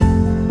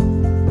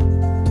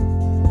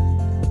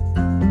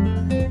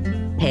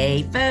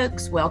Hey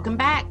folks, welcome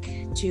back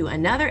to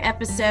another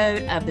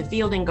episode of the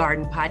Field and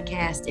Garden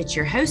Podcast. It's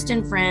your host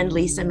and friend,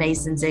 Lisa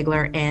Mason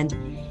Ziegler, and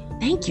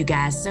thank you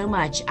guys so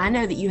much. I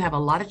know that you have a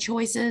lot of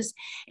choices,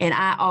 and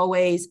I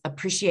always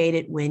appreciate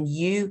it when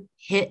you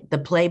hit the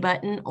play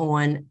button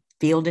on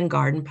Field and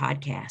Garden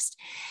Podcast.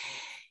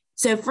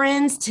 So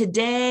friends,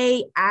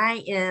 today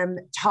I am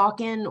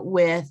talking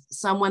with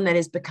someone that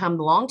has become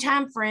a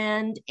longtime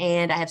friend,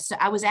 and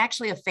I was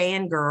actually a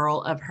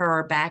fangirl of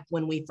her back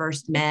when we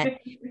first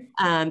met.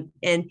 And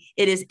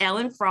it is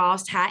Ellen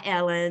Frost. Hi,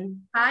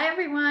 Ellen. Hi,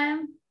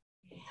 everyone.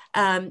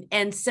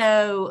 And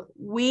so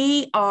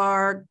we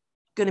are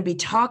going to be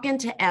talking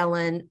to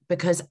Ellen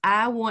because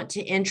I want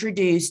to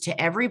introduce to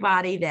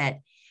everybody that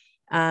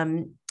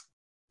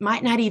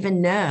might not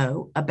even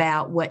know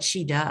about what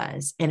she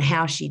does and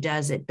how she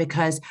does it,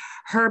 because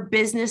her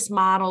business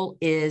model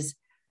is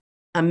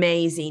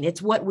amazing. It's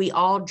what we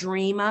all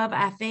dream of,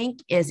 I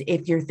think, is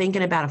if you're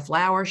thinking about a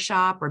flower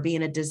shop or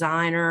being a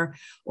designer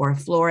or a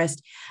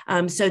florist.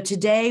 So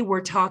today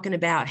we're talking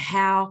about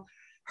how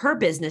her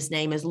business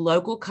name is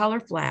Local Color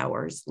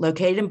Flowers,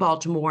 located in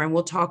Baltimore, and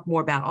we'll talk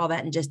more about all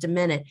that in just a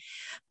minute.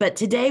 But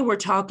today we're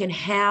talking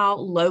how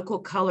Local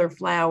Color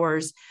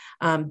Flowers,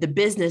 the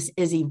business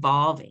is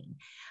evolving.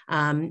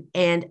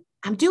 And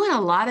I'm doing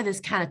a lot of this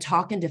kind of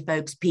talking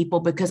to people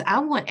because I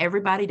want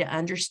everybody to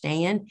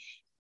understand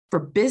for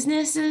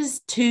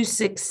businesses to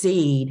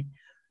succeed,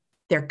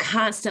 they're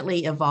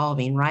constantly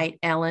evolving, right,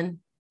 Ellen?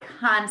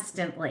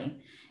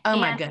 Constantly. Oh,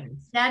 my goodness.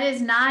 That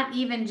is not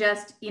even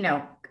just,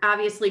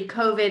 obviously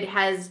COVID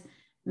has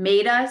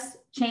made us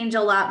change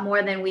a lot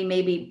more than we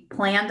maybe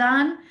planned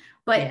on.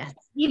 But yes,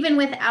 even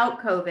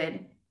without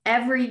COVID,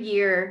 every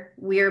year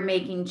we're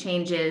making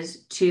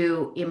changes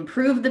to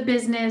improve the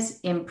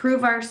business,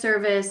 improve our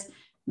service,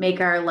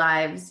 make our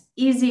lives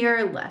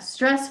easier, less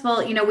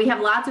stressful. We have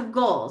lots of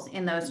goals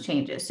in those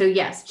changes. So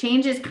yes,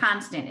 change is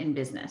constant in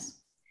business.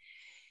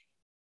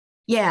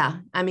 Yeah,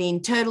 I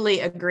mean,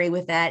 totally agree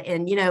with that.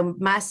 And,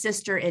 my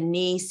sister and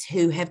niece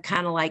who have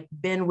kind of like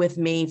been with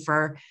me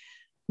for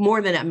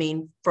more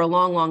than, for a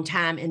long, long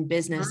time in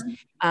business,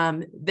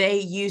 they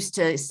used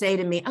to say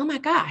to me, oh my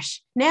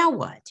gosh, now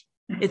what?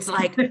 It's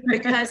like,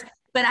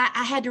 but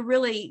I had to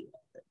really,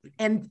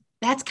 and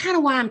that's kind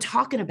of why I'm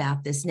talking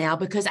about this now,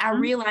 because I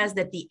realize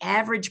that the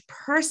average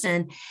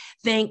person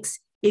thinks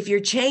if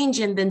you're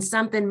changing, then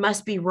something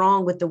must be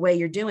wrong with the way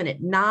you're doing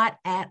it. Not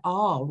at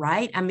all,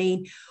 right?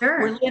 Sure.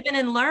 We're living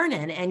and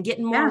learning and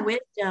getting more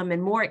wisdom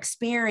and more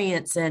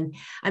experience. And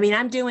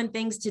I'm doing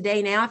things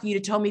today now. If you'd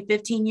have told me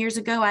 15 years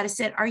ago, I'd have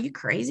said, are you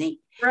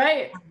crazy?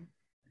 Right.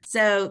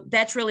 So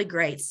that's really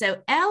great. So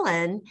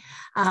Ellen,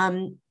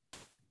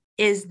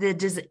 is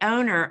the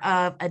owner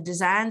of a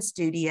design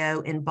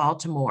studio in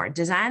Baltimore.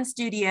 Design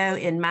studio,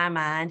 in my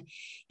mind,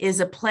 is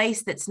a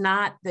place that's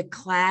not the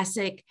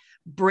classic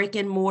brick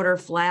and mortar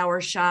flower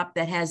shop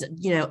that has,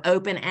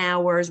 open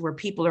hours where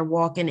people are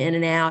walking in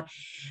and out.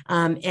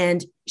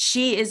 And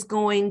she is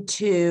going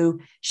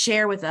to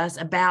share with us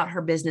about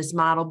her business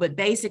model. But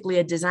basically,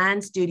 a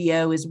design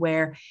studio is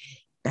where,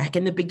 back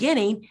in the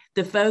beginning,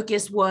 the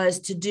focus was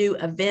to do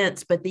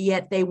events, but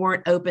yet they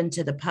weren't open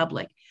to the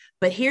public.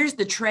 But here's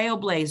the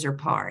trailblazer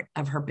part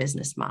of her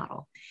business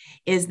model,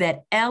 is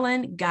that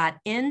Ellen got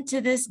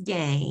into this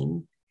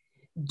game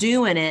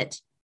doing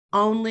it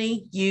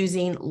only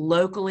using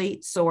locally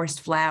sourced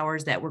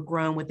flowers that were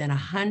grown within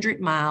 100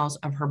 miles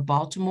of her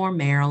Baltimore,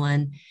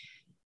 Maryland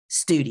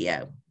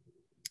studio.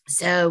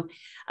 So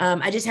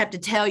I just have to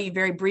tell you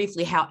very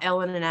briefly how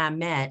Ellen and I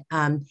met.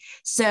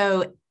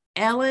 So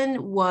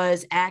Ellen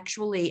was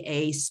actually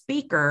a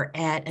speaker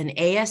at an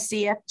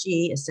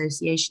ASCFG,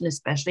 Association of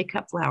Specialty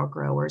Cut Flower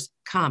Growers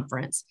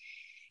conference.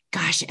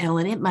 Gosh,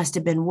 Ellen, it must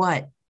have been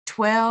what,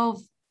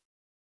 12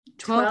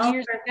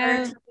 years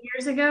ago? 13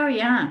 years ago,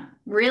 yeah.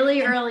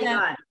 Really early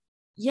on.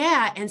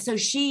 Yeah, and so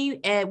she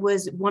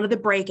was one of the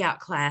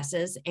breakout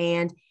classes.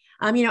 And,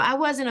 I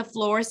wasn't a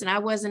florist and I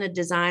wasn't a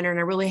designer and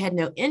I really had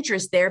no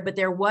interest there, but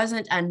there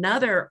wasn't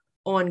another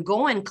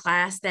ongoing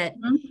class that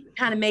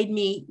kind of made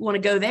me want to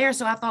go there.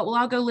 So I thought, well,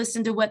 I'll go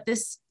listen to what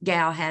this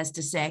gal has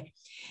to say.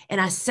 And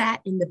I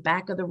sat in the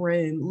back of the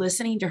room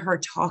listening to her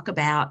talk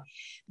about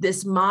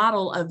this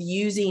model of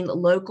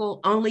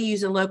only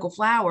using local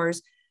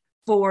flowers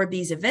for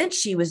these events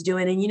she was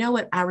doing. And you know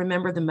what I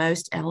remember the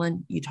most,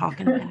 Ellen, you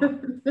talking about?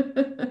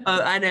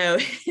 Oh, I know.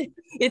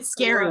 It's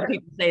scary when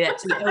people say that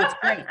to me. Oh, it's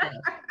great though.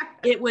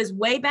 It was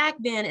way back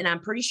then, and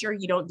I'm pretty sure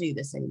you don't do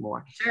this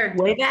anymore. Sure.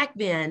 Way back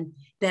then,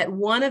 that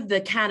one of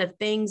the kind of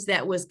things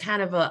that was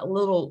kind of a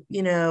little,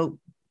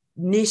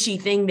 niche-y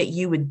thing that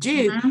you would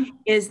do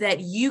is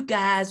that you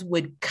guys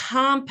would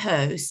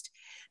compost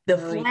the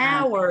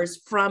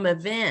flowers from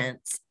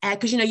events,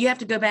 because, you have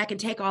to go back and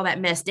take all that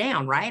mess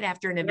down, right,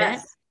 after an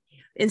event. Yes.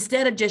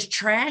 Instead of just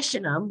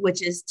trashing them,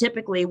 which is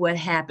typically what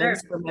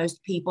happens for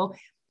most people,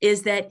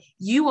 is that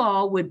you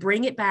all would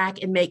bring it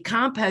back and make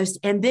compost,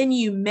 and then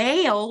you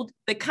mailed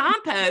the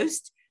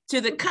compost to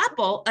the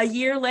couple a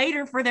year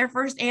later for their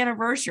first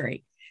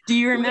anniversary. Do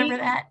you remember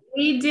that?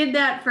 We did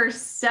that for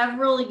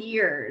several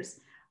years.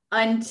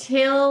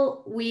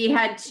 until we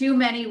had too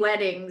many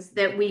weddings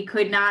that we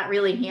could not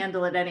really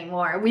handle it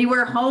anymore. We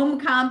were home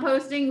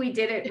composting. We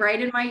did it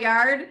right in my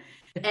yard.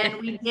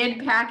 And we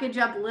did package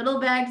up little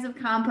bags of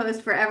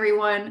compost for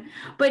everyone.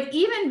 But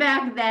even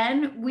back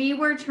then, we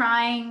were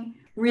trying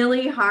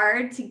really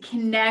hard to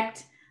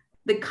connect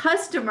the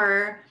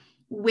customer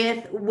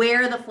with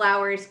where the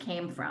flowers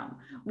came from.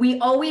 We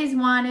always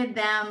wanted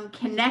them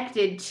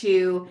connected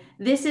to,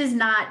 this is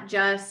not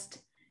just,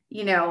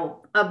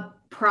 a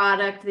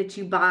product that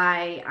you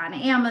buy on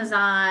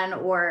Amazon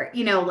or,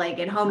 like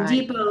at Home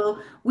Depot.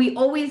 We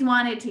always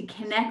wanted to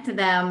connect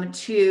them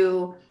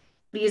to,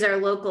 these are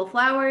local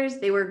flowers.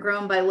 They were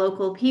grown by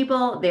local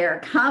people.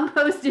 They're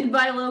composted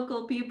by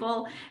local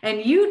people.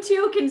 And you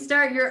too can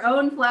start your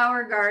own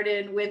flower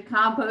garden with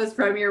compost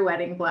from your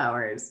wedding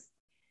flowers.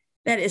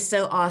 That is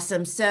so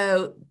awesome.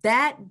 So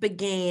that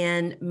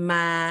began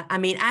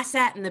I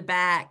sat in the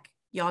back.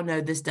 Y'all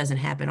know this doesn't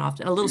happen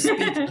often. A little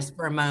speechless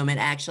for a moment,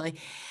 actually.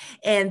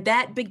 And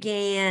that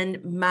began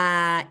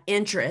my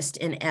interest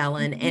in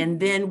Ellen. And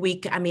then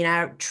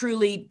I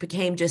truly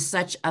became just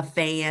such a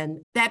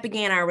fan. That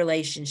began our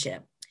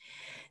relationship.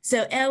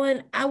 So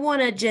Ellen, I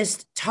want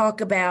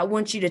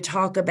you to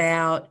talk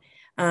about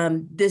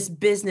this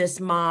business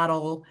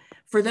model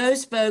for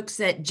those folks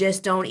that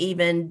just don't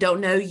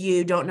know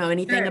you, don't know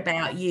anything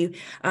about you.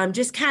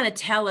 Just kind of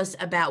tell us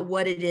about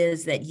what it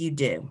is that you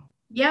do.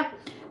 Yep.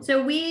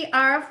 So we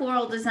are a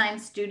floral design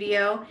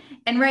studio.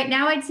 And right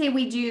now I'd say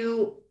we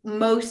do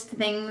most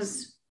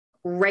things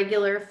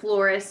regular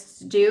florists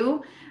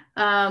do.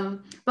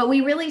 But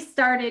we really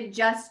started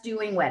just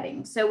doing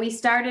weddings. So we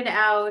started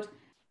out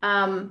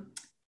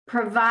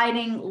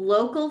providing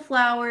local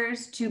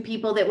flowers to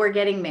people that were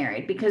getting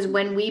married, because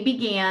when we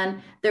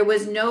began, there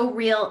was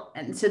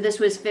and so this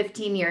was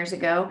 15 years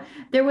ago,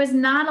 there was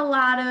not a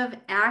lot of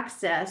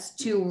access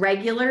to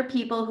regular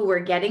people who were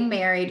getting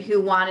married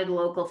who wanted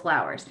local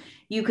flowers.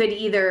 You could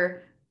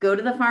either go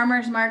to the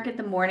farmer's market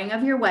the morning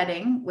of your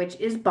wedding, which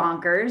is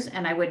bonkers,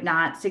 and I would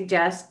not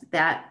suggest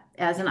that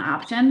as an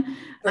option.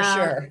 For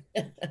sure.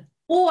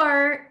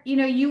 Or,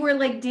 you were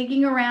like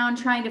digging around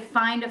trying to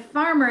find a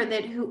farmer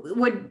who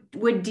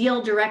would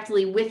deal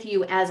directly with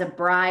you as a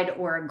bride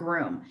or a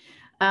groom.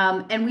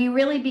 And we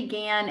really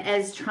began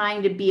as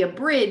trying to be a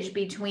bridge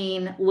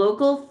between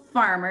local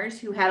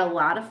farmers who had a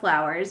lot of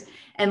flowers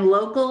and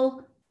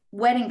local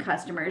wedding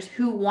customers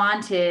who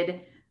wanted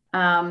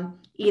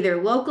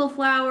either local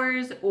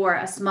flowers or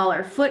a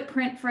smaller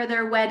footprint for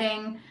their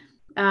wedding.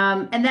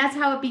 And that's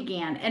how it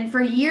began. And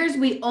for years,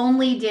 we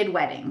only did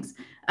weddings.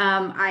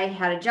 I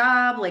had a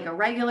job, like a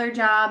regular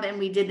job, and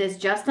we did this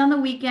just on the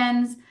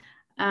weekends.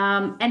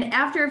 And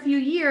after a few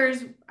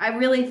years, I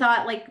really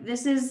thought, like,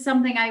 this is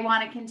something I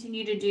want to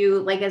continue to do,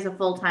 like, as a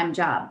full-time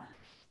job.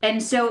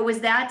 And so it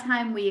was that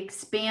time we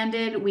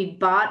expanded. We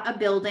bought a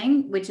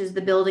building, which is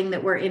the building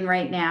that we're in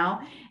right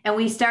now. And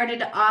we started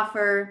to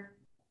offer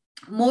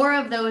more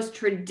of those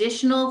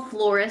traditional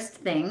florist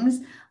things,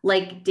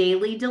 like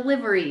daily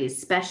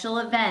deliveries, special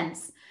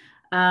events,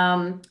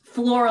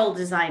 floral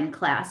design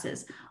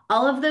classes,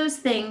 all of those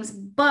things.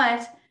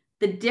 But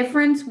the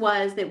difference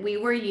was that we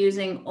were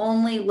using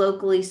only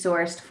locally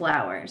sourced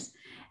flowers.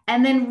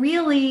 And then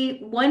really,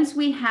 once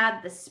we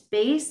had the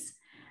space,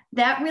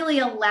 that really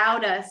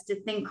allowed us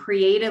to think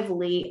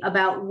creatively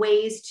about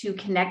ways to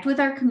connect with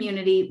our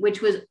community,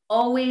 which was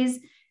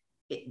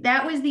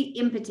that was the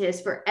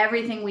impetus for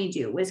everything we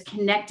do, was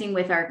connecting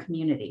with our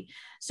community.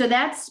 So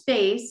that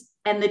space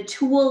and the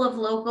tool of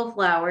local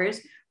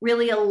flowers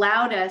really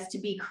allowed us to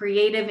be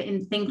creative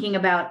in thinking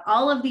about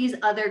all of these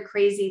other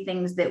crazy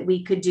things that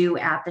we could do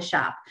at the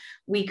shop.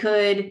 We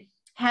could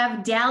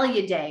have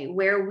Dahlia Day,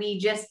 where we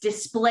just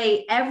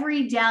display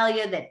every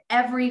dahlia that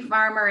every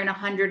farmer in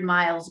 100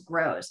 miles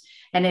grows.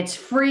 And it's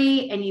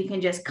free, and you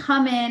can just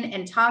come in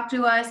and talk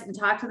to us and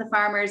talk to the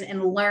farmers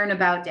and learn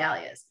about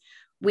dahlias.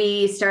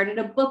 We started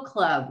a book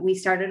club. We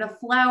started a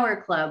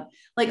flower club,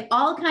 like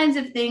all kinds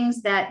of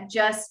things that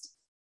just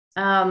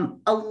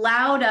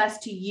allowed us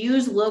to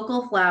use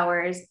local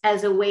flowers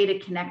as a way to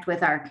connect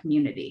with our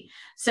community.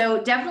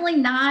 So definitely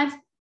not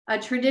a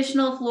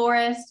traditional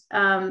florist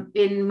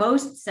in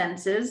most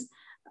senses,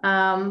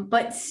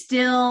 but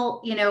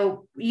still,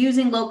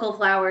 using local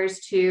flowers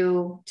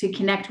to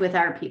connect with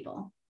our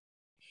people.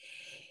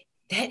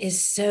 That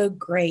is so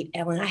great,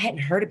 Ellen. I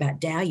hadn't heard about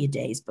Dahlia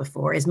Days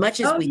before, as much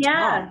as we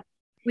talk.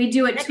 We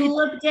do a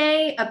tulip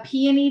day, a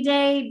peony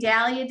day,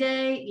 Dahlia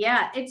day.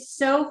 Yeah, it's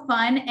so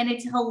fun. And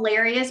it's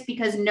hilarious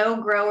because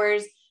no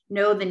growers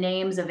know the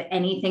names of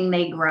anything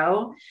they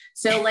grow.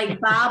 So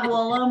like Bob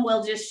Woolham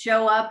will just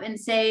show up and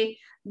say,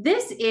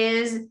 this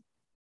is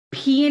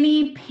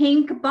peony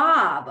pink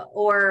Bob,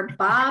 or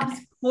Bob's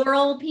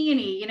floral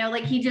peony,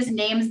 like he just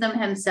names them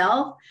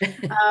himself.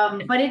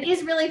 But it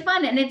is really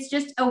fun. And it's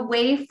just a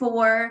way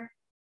for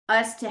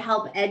us to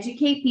help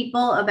educate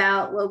people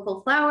about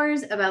local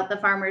flowers, about the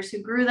farmers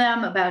who grew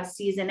them, about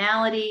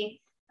seasonality,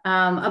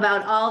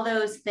 about all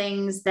those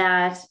things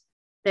that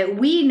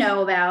we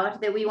know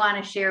about that we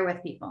want to share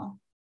with people.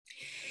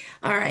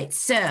 All right.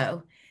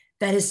 So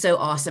That is so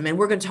awesome. And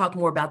we're going to talk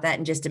more about that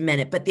in just a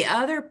minute. But the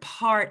other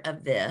part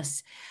of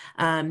this,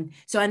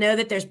 so I know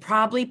that there's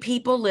probably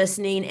people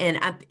listening, and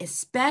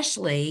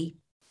especially,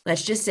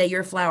 let's just say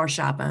you're a flower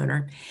shop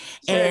owner,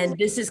 Sure. and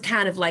this is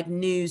kind of like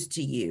news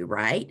to you,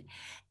 right?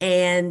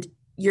 And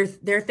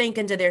they're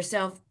thinking to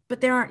themselves,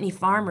 but there aren't any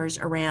farmers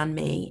around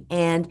me.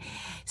 And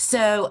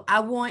so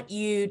I want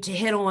you to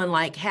hit on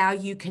like how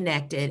you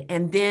connected,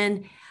 and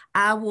then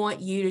I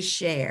want you to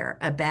share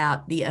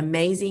about the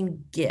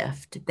amazing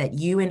gift that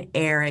you and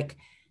Eric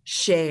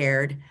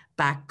shared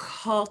by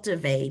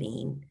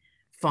cultivating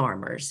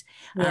farmers.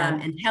 Yeah.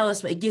 And tell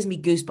us, it gives me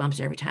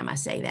goosebumps every time I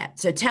say that.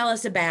 So tell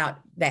us about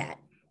that.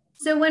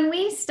 So when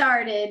we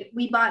started,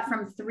 we bought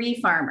from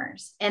 3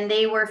 farmers, and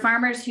they were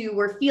farmers who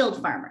were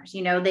field farmers.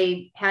 You know,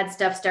 they had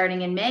stuff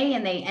starting in May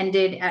and they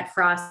ended at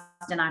frost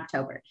in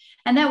October.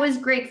 And that was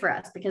great for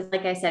us because,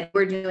 like I said,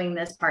 we're doing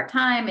this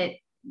part-time. It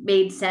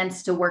made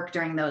sense to work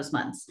during those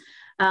months.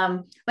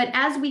 But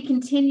as we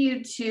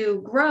continued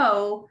to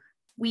grow,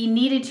 we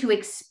needed to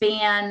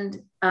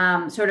expand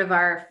sort of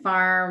our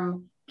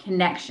farm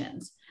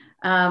connections.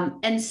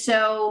 And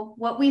so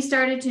what we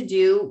started to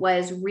do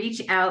was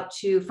reach out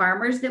to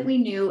farmers that we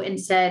knew and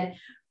said,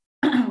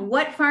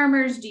 what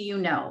farmers do you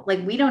know?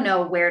 Like, we don't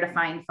know where to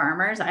find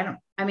farmers.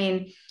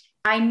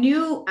 I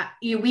knew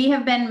we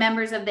have been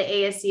members of the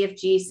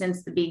ASCFG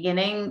since the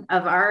beginning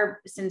of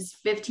since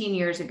 15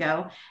 years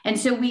ago. And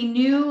so we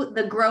knew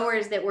the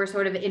growers that were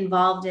sort of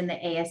involved in the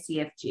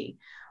ASCFG,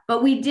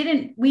 but we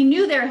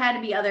knew there had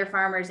to be other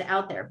farmers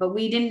out there, but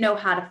we didn't know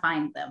how to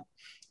find them.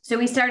 So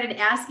we started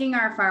asking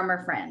our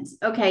farmer friends,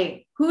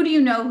 okay, who do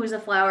you know who's a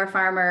flower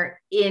farmer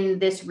in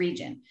this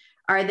region?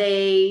 Are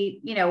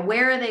they,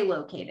 where are they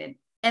located?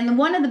 And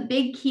one of the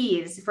big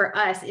keys for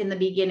us in the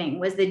beginning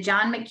was that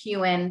John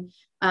McEwen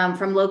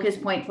from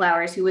Locust Point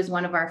Flowers, who was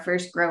one of our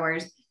first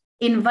growers,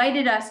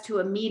 invited us to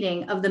a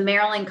meeting of the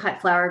Maryland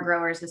Cut Flower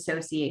Growers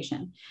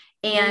Association.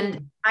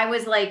 And I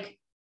was like,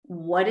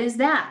 what is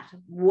that?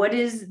 What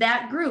is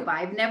that group?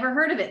 I've never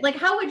heard of it. Like,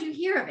 how would you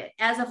hear of it?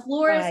 As a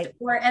florist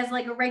or as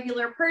like a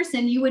regular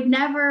person, you would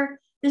never.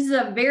 This is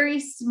a very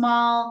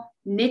small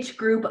niche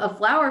group of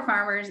flower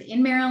farmers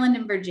in Maryland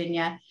and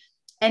Virginia.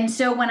 And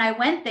so when I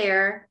went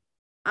there,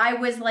 I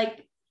was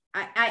like,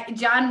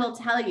 John will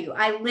tell you,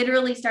 I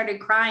literally started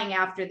crying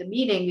after the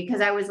meeting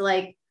because I was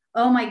like,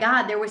 oh my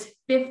God, there was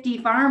 50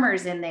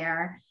 farmers in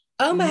there.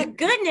 Oh my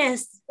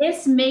goodness.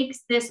 This makes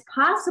this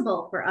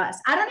possible for us.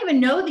 I don't even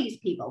know these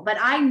people, but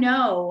I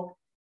know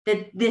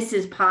that this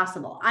is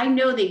possible. I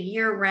know that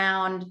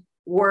year-round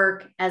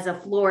work as a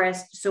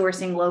florist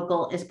sourcing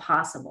local is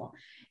possible.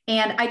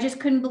 And I just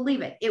couldn't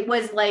believe it. It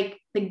was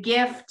like the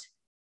gift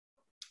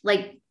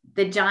like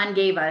that John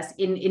gave us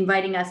in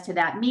inviting us to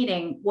that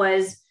meeting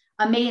was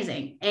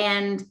amazing.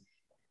 And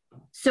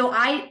so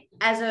I,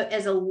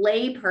 as a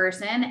lay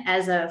person,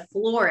 as a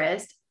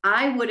florist,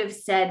 I would have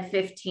said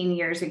 15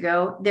 years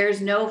ago,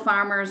 there's no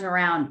farmers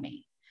around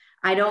me.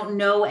 I don't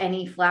know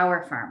any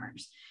flower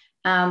farmers.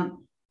 And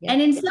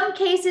in some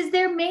cases,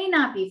 there may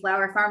not be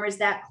flower farmers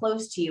that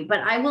close to you, but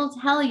I will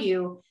tell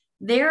you,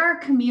 there are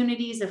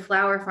communities of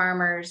flower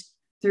farmers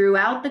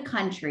throughout the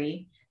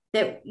country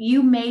that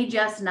you may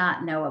just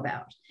not know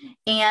about.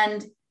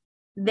 And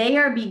they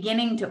are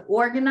beginning to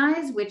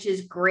organize, which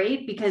is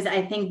great because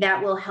I think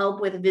that will help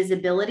with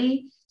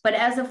visibility. But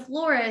as a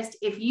florist,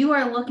 if you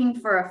are looking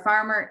for a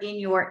farmer in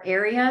your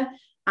area,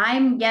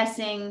 I'm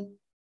guessing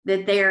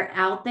that they're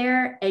out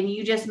there and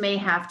you just may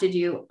have to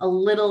do a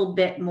little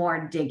bit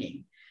more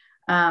digging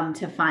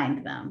to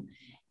find them.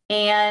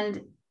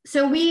 And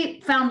so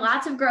we found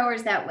lots of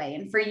growers that way.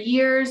 And for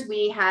years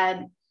we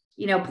had,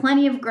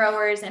 plenty of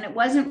growers. And it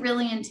wasn't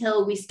really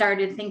until we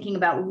started thinking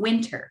about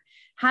winter.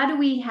 How do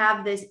we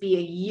have this be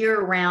a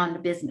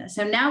year-round business?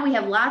 So now we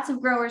have lots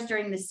of growers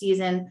during the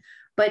season,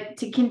 but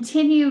to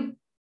continue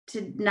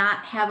to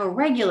not have a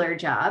regular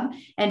job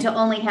and to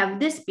only have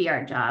this be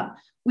our job,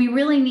 we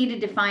really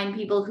needed to find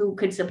people who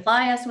could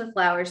supply us with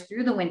flowers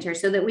through the winter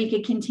so that we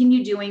could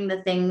continue doing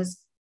the things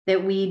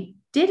that we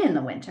did in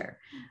the winter.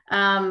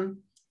 And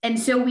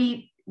so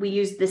we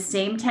used the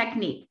same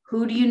technique.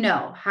 Who do you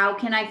know? How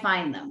can I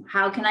find them?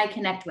 How can I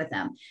connect with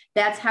them?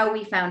 That's how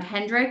we found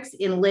Hendricks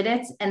in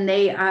Lidditz, and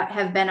they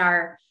have been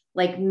our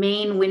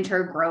main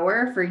winter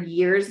grower for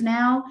years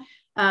now.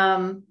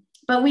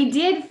 But we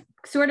did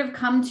sort of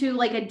come to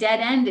a dead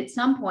end at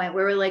some point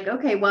where we're like,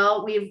 okay,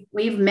 well,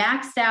 we've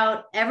maxed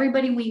out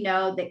everybody we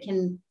know that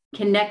can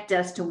connect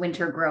us to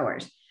winter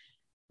growers.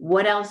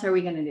 What else are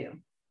we going to do?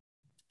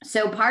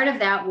 So part of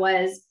that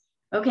was,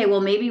 okay,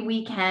 well, maybe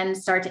we can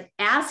start to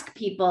ask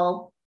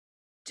people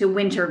to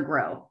winter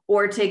grow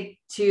or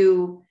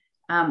to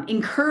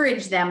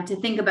encourage them to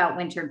think about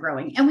winter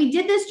growing. And we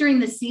did this during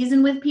the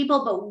season with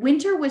people, but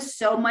winter was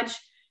so much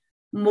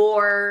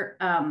more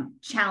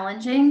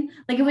challenging.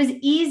 It was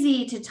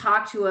easy to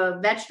talk to a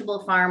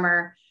vegetable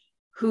farmer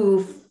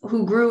who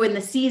grew in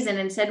the season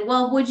and said,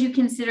 well, would you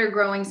consider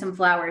growing some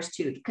flowers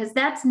too? Because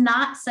that's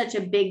not such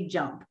a big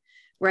jump,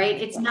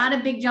 right? It's not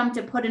a big jump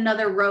to put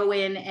another row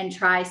in and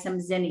try some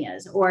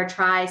zinnias or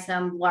try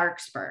some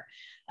larkspur.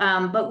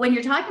 But when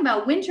you're talking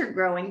about winter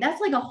growing, that's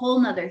like a whole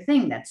nother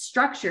thing. That's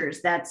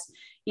structures, that's,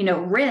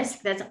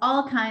 risk, that's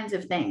all kinds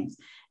of things.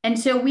 And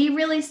so we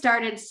really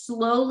started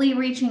slowly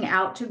reaching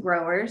out to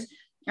growers.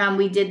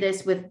 We did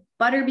this with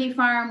Butterbee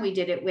Farm. We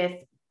did it with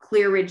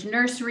Clear Ridge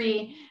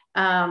Nursery.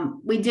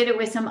 We did it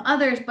with some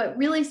others, but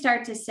really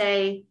start to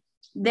say,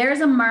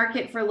 there's a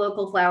market for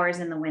local flowers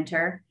in the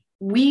winter.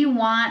 We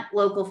want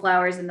local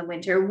flowers in the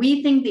winter.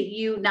 We think that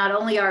you not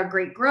only are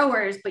great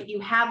growers, but you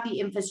have the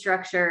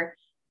infrastructure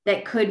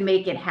that could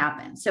make it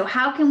happen. So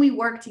how can we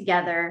work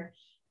together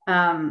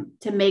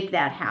to make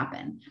that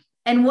happen?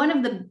 And one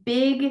of the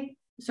big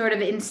sort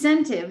of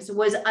incentives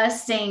was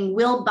us saying,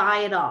 we'll buy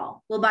it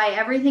all. We'll buy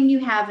everything you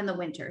have in the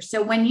winter.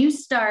 So when you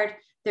start,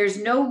 there's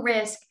no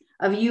risk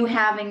of you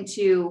having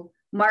to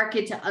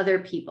market to other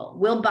people.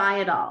 We'll buy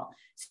it all.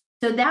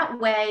 So that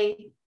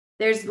way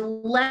there's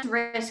less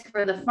risk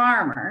for the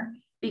farmer,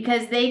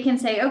 because they can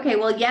say, okay,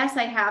 well, yes,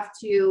 I have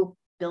to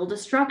build a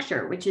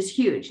structure, which is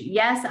huge.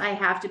 Yes, I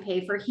have to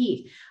pay for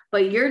heat,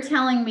 but you're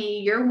telling me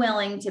you're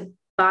willing to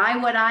buy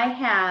what I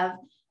have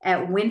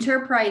at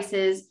winter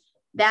prices.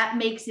 That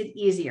makes it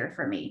easier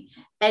for me.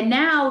 And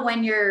now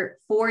when you're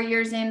 4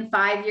 years in,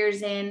 5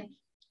 years in,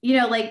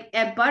 like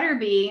at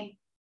Butterbee,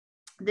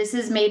 this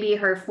is maybe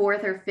her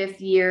 4th or 5th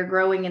year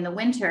growing in the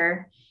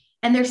winter.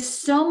 And there's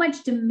so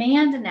much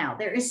demand now.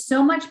 There is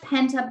so much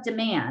pent up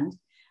demand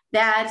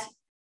that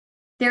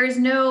there is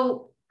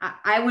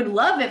I would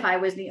love if I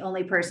was the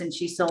only person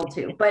she sold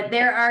to, but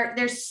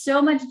there's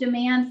so much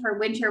demand for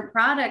winter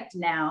product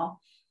now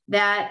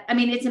that,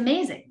 it's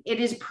amazing.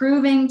 It is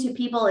proving to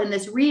people in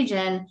this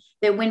region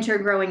that winter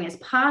growing is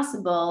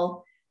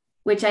possible,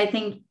 which I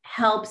think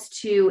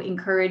helps to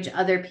encourage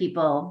other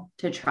people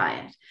to try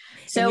it.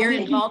 So you're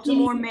in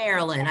Baltimore,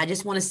 Maryland. I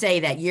just want to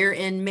say that you're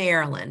in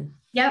Maryland.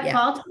 Yep, yeah.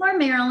 Baltimore,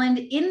 Maryland.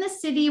 In the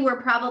city,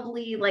 we're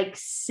probably like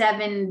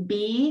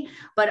 7B,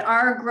 but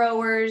our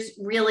growers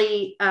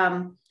really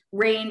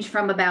range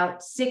from about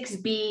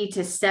 6B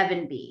to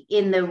 7B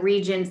in the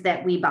regions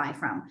that we buy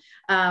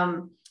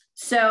from.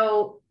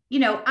 So,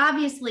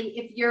 obviously,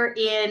 if you're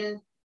in,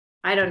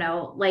 I don't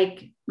know,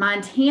 like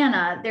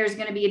Montana, there's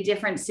going to be a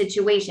different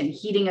situation.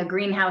 Heating a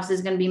greenhouse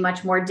is going to be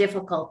much more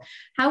difficult.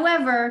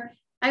 However,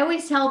 I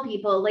always tell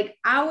people, like,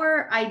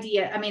 our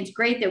idea, it's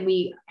great that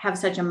we have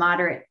such a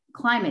moderate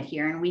climate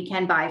here and we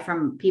can buy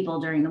from people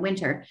during the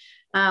winter.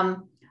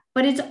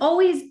 But it's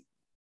always,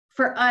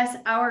 for us,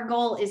 our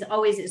goal is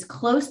always as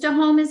close to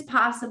home as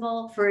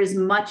possible for as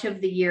much of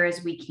the year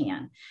as we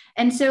can.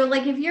 And so,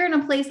 like, if you're in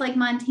a place like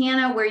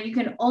Montana where you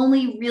can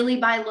only really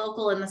buy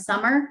local in the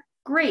summer,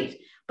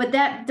 great. But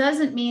that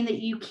doesn't mean that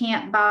you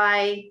can't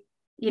buy,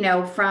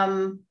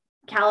 from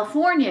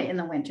California in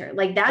the winter.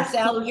 Like, that's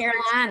South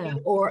Carolina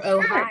or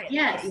Ohio. Sure.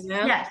 Yes.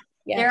 Yes.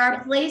 There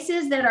are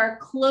places that are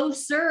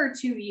closer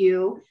to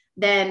you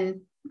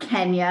than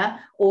Kenya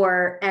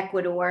or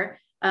Ecuador.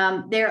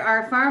 There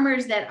are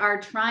farmers that are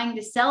trying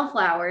to sell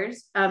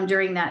flowers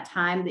during that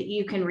time that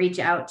you can reach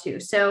out to.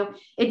 So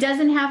it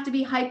doesn't have to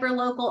be hyper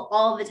local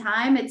all the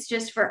time. It's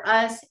just for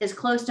us as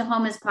close to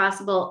home as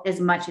possible, as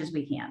much as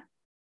we can.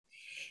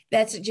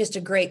 That's just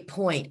a great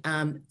point.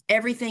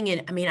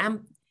 Everything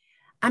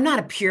I'm not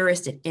a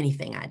purist at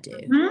anything I do,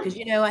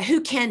 because,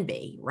 who can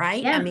be,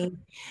 right? Yeah.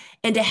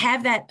 And to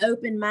have that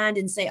open mind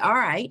and say, all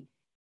right,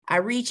 I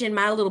reach in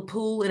my little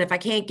pool, and if I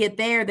can't get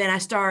there, then I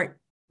start,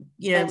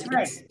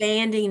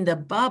 expanding the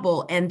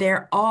bubble. And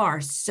there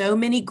are so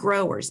many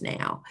growers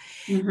now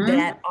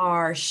that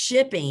are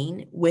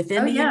shipping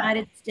within the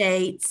United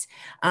States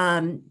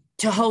to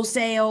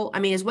wholesale,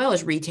 as well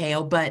as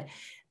retail, but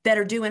that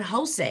are doing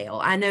wholesale.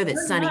 I know that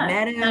Sunny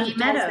Meadows does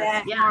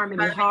that.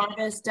 Harmony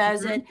Harvest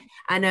does it.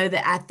 I know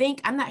that,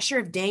 I'm not sure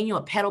if Daniel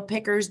at Petal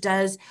Pickers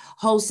does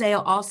wholesale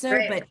also,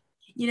 but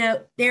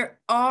there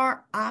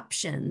are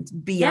options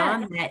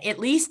beyond that, at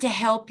least to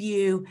help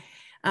you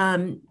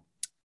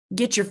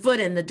get your foot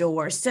in the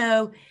door.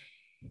 So,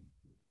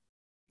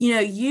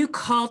 you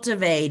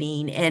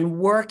cultivating and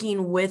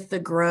working with the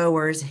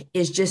growers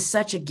is just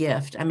such a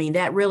gift.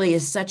 That really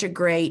is such a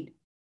great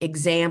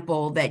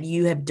example that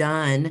you have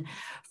done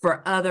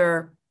for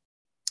other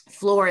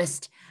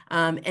florists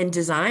and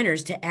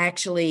designers to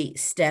actually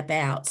step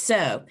out.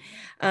 So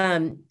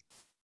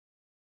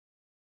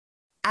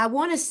I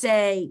want to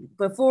say,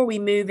 before we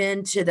move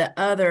into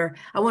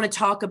I want to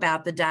talk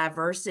about the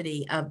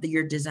diversity of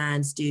your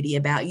design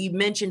studio. You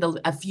mentioned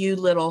a few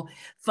little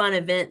fun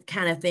event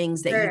kind of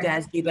things that you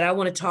guys do, but I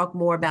want to talk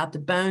more about the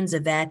bones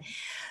of that.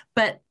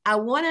 But I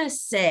want to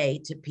say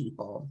to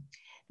people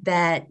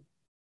that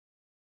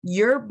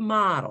your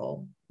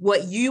model,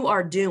 what you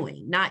are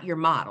doing, not your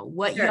model,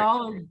 what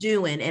y'all are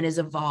doing and has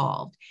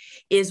evolved,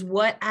 is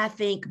what I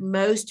think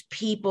most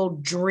people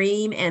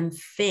dream and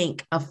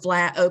think a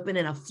flat open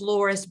in a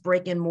florist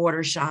brick and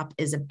mortar shop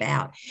is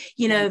about.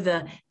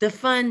 The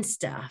fun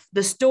stuff,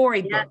 the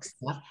storybook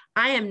stuff.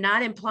 I am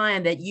not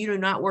implying that you do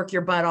not work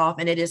your butt off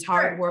and it is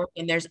hard work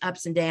and there's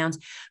ups and downs,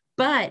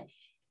 but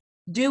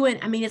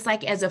I mean, it's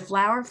like as a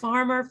flower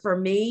farmer, for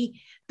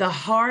me, the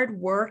hard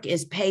work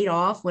is paid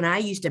off when I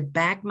used to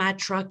back my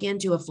truck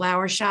into a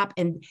flower shop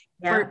and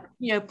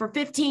for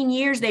 15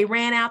 years, they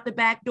ran out the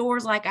back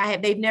doors like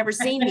they've never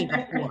seen me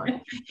before,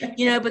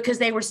 because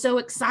they were so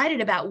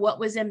excited about what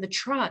was in the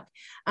truck.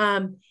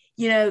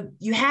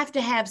 You have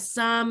to have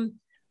some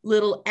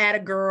little atta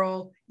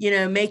girl,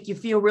 make you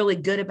feel really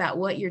good about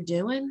what you're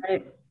doing.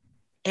 Right.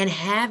 And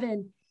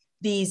having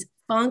these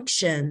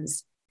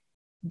functions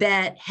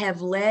that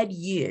have led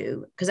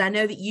you, because I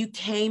know that you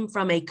came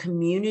from a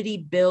community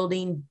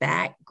building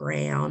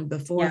background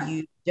before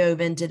you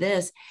dove into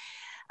this,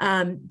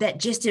 that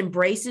just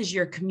embraces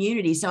your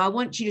community. So I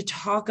want you to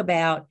talk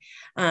about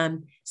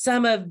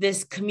some of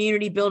this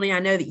community building. I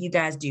know that you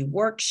guys do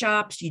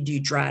workshops, you do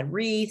dried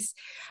wreaths.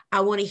 I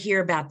want to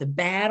hear about the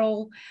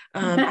battle.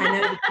 I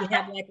know that you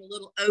have like a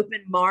little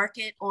open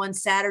market on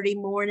Saturday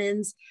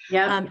mornings.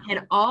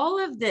 And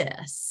all of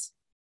this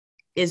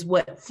is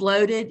what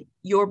floated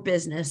your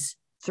business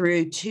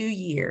through 2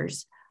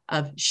 years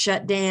of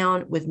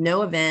shutdown with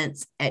no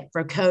events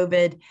for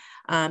COVID.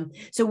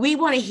 So we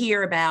want to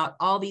hear about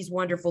all these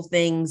wonderful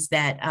things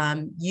that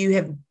you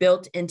have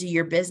built into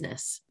your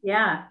business.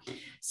 Yeah.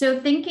 So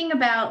thinking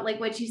about like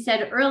what you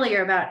said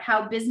earlier about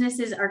how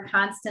businesses are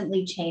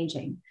constantly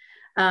changing.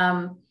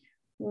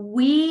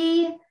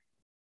 We,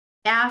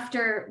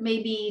 after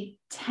maybe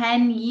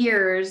 10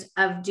 years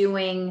of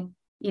doing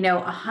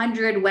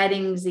 100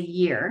 weddings a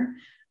year,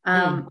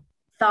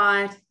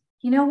 thought,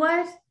 you know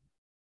what?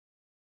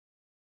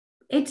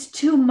 It's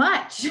too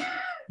much.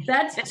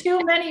 That's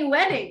too many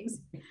weddings.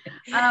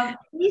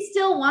 We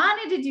still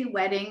wanted to do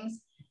weddings.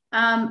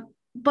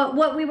 But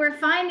what we were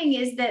finding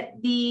is that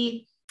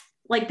the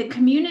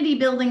community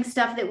building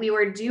stuff that we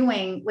were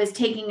doing was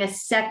taking a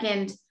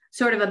second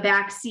sort of a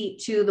back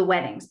seat to the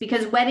weddings,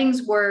 because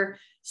weddings were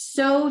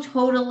so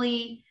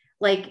totally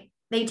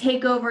they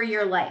take over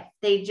your life.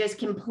 They just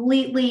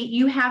completely,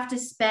 you have to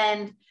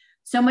spend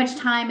so much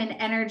time and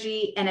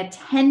energy and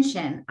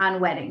attention on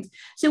weddings.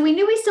 So we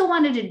knew we still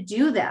wanted to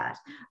do that,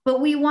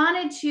 but we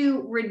wanted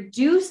to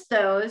reduce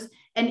those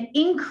and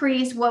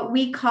increase what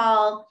we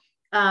call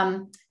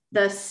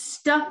the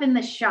stuff in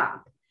the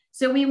shop.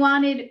 So we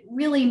wanted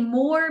really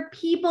more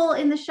people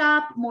in the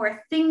shop,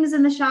 more things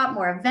in the shop,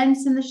 more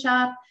events in the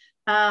shop.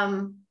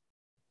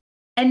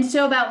 And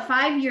so about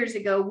 5 years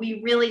ago,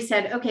 we really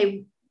said,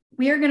 okay,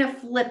 we are going to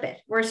flip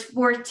it.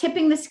 We're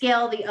tipping the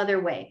scale the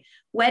other way.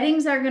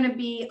 Weddings are going to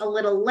be a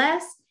little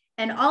less,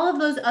 and all of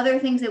those other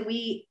things that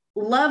we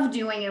love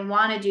doing and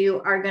want to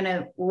do are going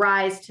to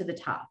rise to the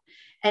top.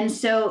 And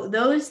so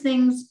those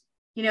things,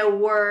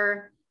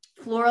 were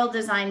floral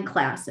design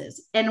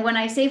classes. And when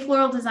I say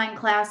floral design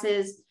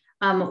classes,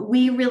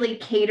 we really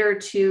cater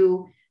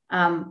to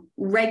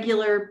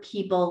regular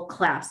people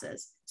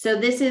classes. So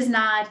this is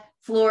not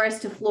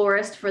florist to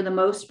florist for the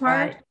most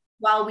part. Right.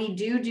 While we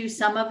do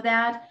some of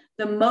that,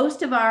 the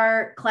most of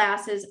our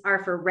classes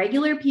are for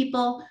regular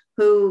people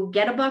who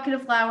get a bucket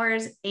of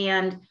flowers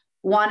and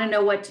want to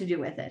know what to do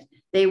with it.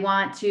 They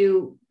want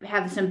to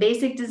have some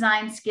basic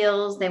design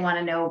skills. They want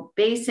to know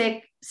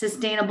basic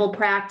sustainable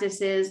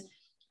practices.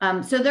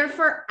 So they're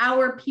for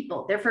our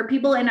people. They're for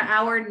people in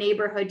our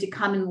neighborhood to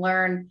come and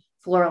learn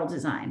floral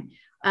design.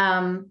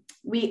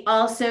 We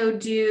also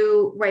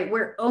do,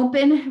 we're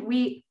open.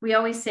 We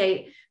always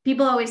say,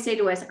 people always say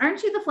to us,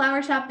 aren't you the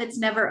flower shop that's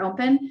never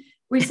open?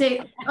 We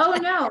say, oh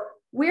no,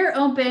 we're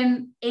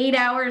open 8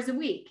 hours a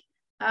week.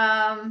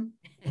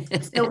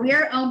 So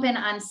we're open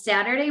on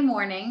Saturday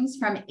mornings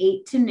from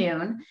 8 to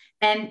noon.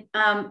 And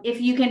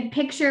if you can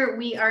picture,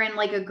 we are in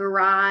like a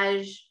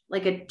garage,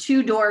 like a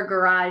 2-door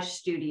garage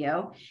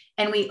studio.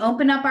 And we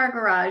open up our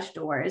garage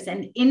doors,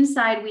 and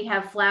inside we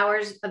have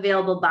flowers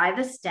available by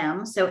the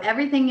stem. So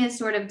everything is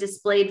sort of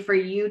displayed for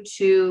you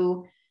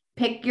to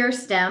pick your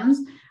stems.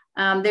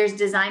 There's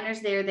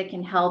designers there that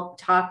can help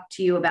talk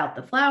to you about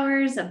the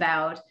flowers,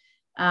 about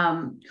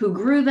who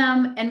grew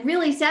them. And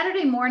really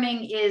Saturday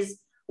morning is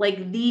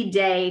like the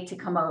day to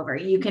come over.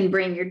 You can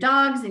bring your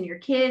dogs and your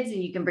kids,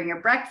 and you can bring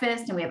your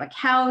breakfast, and we have a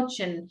couch,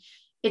 and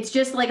it's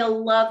just like a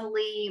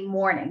lovely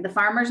morning. The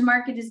farmer's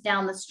market is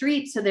down the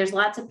street, so there's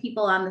lots of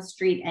people on the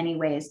street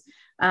anyways.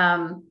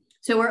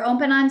 So we're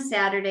open on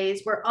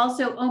Saturdays. We're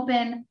also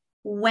open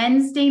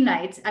Wednesday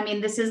nights. I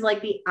mean, this is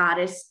like the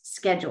oddest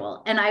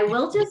schedule. And I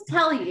will just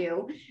tell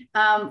you,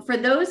 for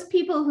those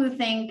people who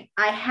think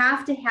I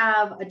have to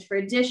have a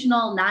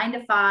traditional 9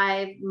 to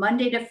 5,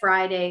 Monday to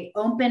Friday,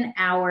 open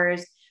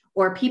hours,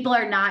 or people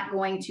are not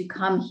going to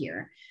come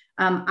here,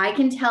 I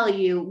can tell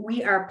you,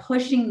 we are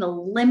pushing the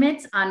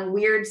limits on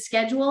weird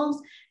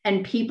schedules,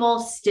 and people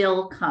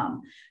still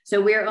come. So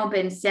we're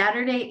open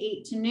Saturday,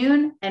 8 to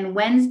noon, and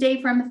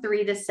Wednesday from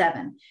 3 to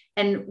 7.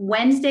 And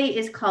Wednesday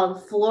is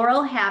called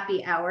Floral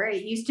Happy Hour.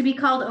 It used to be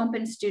called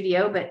Open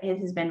Studio, but it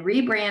has been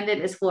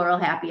rebranded as Floral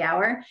Happy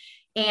Hour.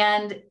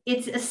 And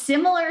it's a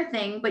similar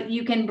thing, but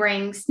you can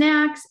bring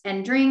snacks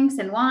and drinks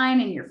and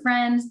wine and your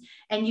friends,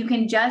 and you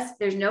can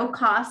there's no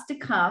cost to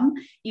come.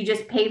 You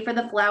just pay for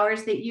the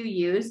flowers that you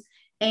use.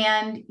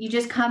 and you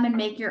just come and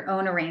make your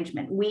own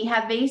arrangement. We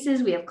have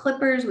vases, we have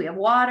clippers, we have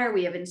water,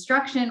 we have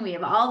instruction, we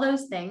have all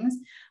those things,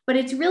 but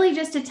it's really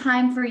just a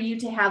time for you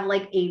to have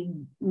like a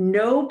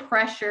no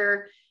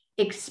pressure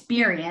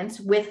experience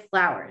with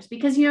flowers.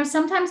 Because, you know,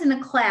 sometimes in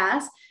a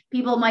class,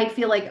 people might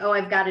feel like, oh,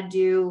 I've got to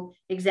do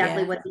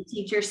exactly what the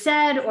teacher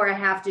said, or I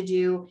have to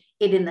do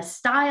it in the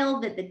style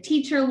that the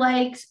teacher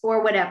likes,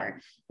 or whatever.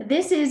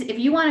 This is, if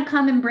you want to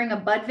come and bring a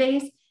bud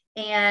vase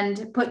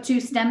and put 2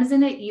 stems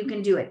in it, you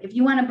can do it. If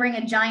you want to bring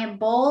a giant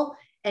bowl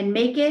and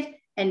make it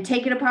and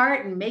take it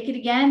apart and make it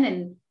again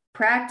and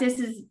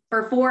practice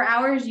for 4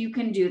 hours, you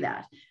can do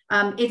that.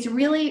 It's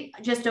really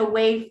just a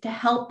way to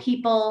help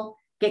people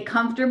get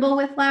comfortable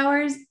with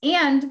flowers.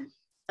 And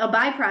a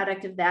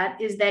byproduct of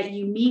that is that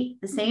you meet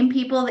the same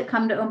people that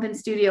come to Open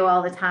Studio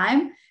all the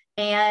time,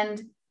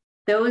 and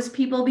those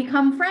people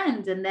become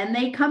friends, and then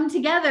they come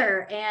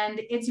together, and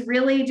it's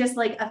really just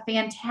like a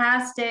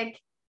fantastic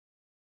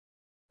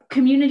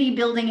community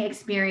building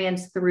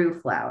experience through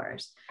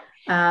flowers.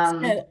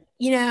 So,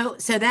 you know,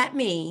 so that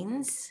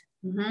means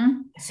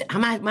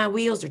my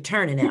wheels are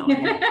turning now.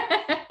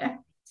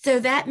 So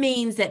that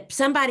means that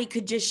somebody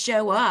could just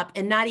show up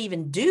and not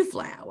even do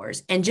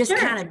flowers and just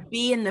kind of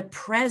be in the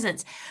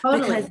presence,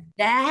 because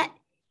that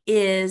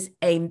is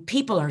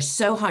people are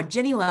so hard.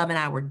 Jenny Love and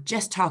I were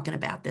just talking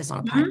about this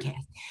on a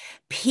podcast.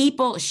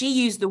 People, she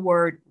used the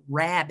word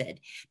rabid.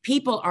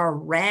 People are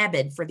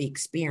rabid for the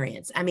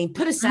experience. I mean,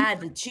 put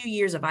aside the 2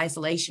 years of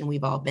isolation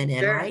we've all been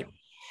in, right?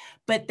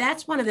 But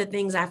that's one of the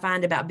things I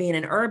find about being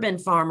an urban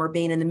farmer,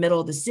 being in the middle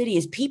of the city,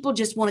 is people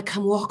just want to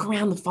come walk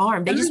around the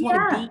farm. They just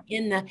want to be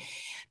in the,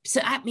 so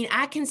I mean,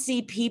 I can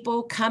see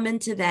people coming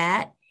to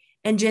that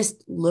and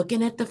just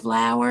looking at the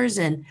flowers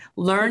and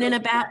learning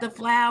about the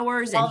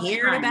flowers and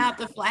hearing about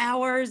the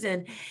flowers,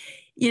 and,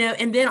 you know,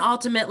 and then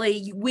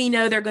ultimately we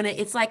know they're going to,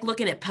 it's like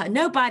looking at,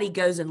 nobody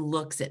goes and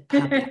looks at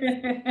puppies.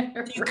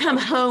 You come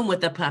home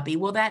with a puppy.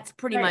 Well, that's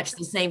pretty much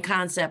the same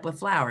concept with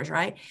flowers,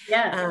 right?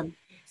 Yeah.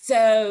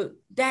 So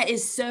that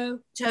is so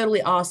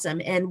totally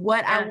awesome. And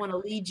what I want to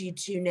lead you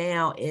to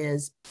now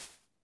is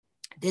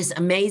this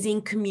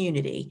amazing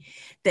community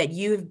that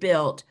you have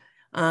built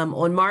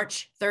on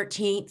March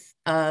 13th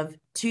of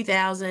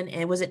 2000.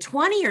 And was it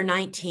 20 or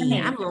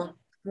 19?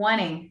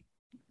 20.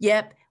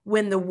 Yep.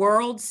 When the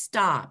world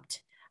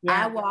stopped,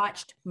 I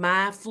watched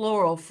my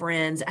floral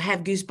friends. I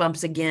have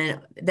goosebumps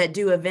again that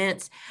do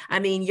events. I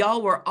mean,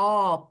 y'all were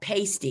all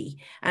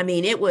pasty. I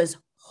mean, it was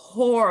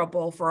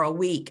horrible for a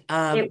week.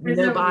 It was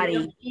a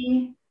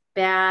really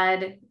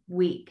bad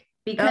week,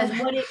 because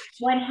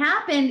what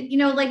happened, you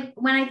know, like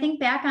when I think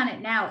back on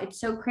it now, it's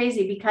so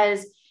crazy,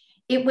 because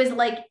it was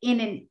like in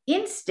an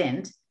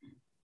instant,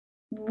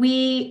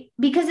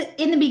 because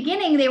in the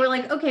beginning they were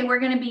like, okay, we're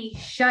going to be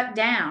shut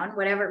down,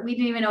 whatever. We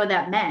didn't even know what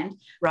that meant.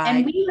 Right.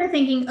 And we were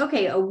thinking,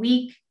 okay, a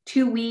week,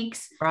 2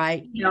 weeks,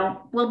 right, you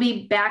know, we'll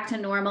be back to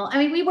normal. I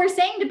mean, we were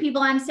saying to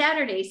people on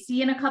Saturday, see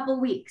you in a couple of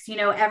weeks, you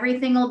know,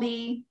 everything will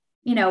be,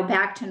 you know,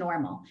 back to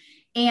normal.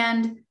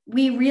 And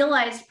we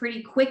realized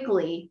pretty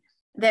quickly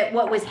that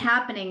what was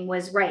happening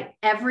was,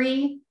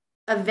 every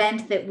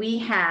event that we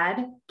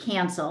had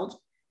canceled,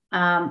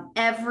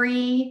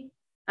 every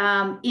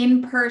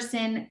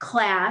in-person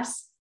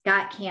class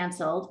got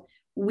canceled.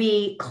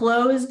 We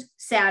closed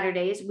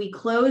Saturdays, we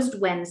closed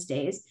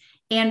Wednesdays.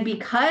 And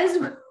because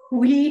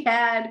we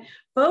had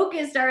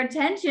focused our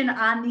attention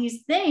on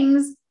these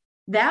things,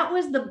 that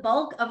was the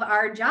bulk of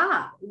our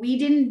job. We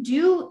didn't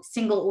do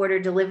single order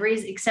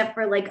deliveries except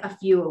for like a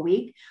few a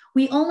week.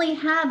 We only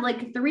had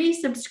like 3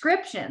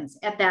 subscriptions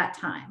at that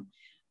time.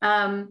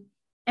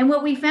 And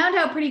what we found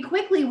out pretty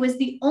quickly was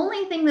the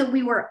only thing that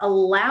we were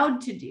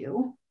allowed to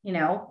do, you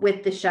know,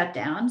 with the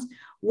shutdowns,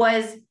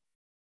 was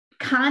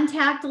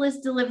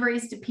contactless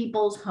deliveries to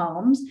people's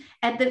homes.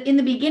 In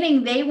the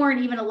beginning, they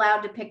weren't even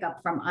allowed to pick up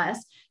from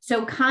us.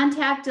 So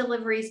contact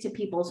deliveries to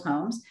people's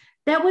homes,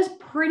 that was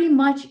pretty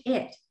much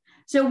it.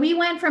 So we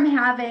went from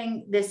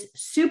having this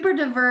super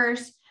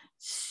diverse,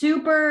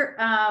 super,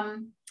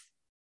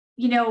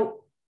 you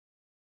know,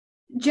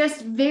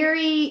 just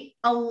very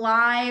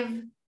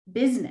alive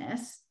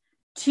business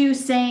to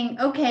saying,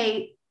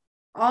 okay,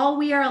 all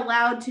we are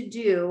allowed to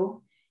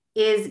do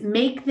is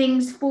make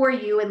things for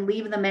you and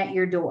leave them at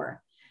your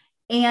door.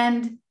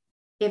 And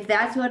if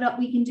that's what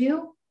we can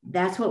do,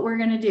 that's what we're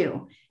going to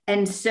do.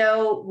 And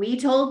so we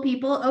told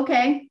people,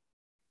 okay,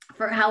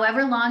 for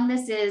however long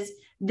this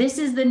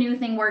is the new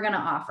thing we're going to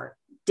offer: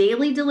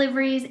 daily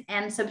deliveries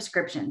and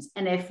subscriptions.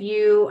 And if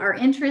you are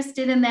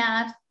interested in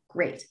that,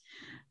 great.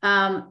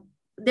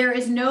 There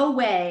is no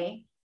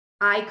way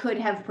I could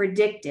have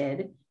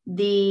predicted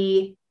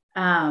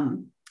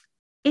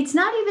it's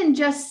not even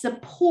just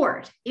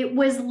support. It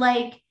was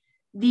like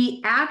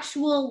the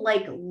actual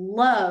like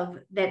love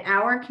that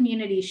our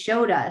community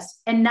showed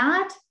us, and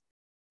not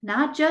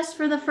just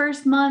for the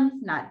first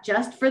month, not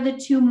just for the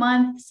 2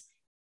 months,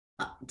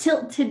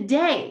 till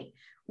today.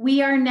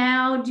 We are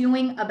now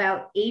doing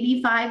about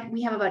 85.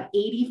 We have about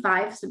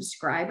 85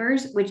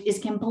 subscribers, which is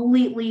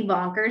completely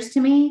bonkers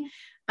to me.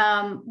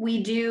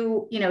 We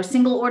do,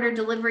 single order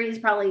deliveries,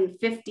 probably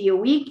 50 a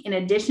week in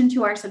addition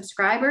to our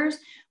subscribers.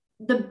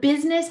 The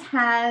business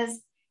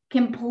has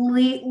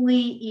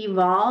completely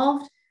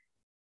evolved.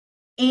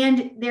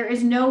 And there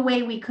is no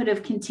way we could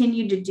have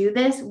continued to do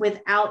this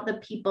without the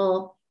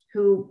people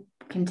who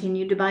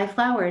continued to buy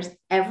flowers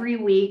every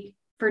week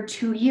for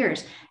 2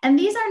 years. And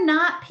these are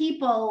not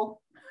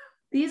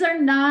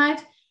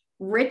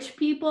rich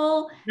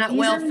people. Not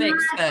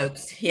well-fixed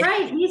folks. Yeah.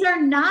 Right. These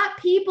are not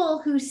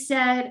people who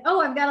said,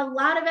 oh, I've got a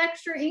lot of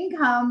extra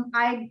income.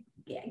 I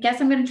guess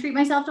I'm going to treat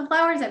myself to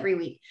flowers every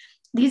week.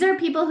 These are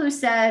people who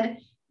said,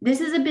 this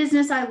is a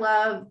business I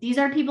love. These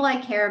are people I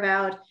care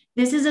about.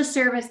 This is a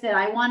service that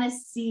I want to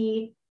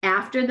see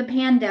after the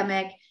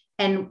pandemic.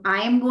 And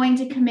I am going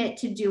to commit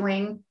to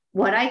doing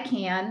what I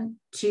can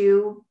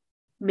to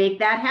make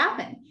that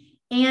happen.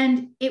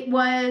 And it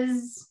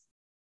was,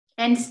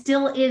 and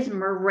still is,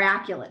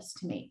 miraculous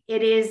to me.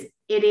 It is,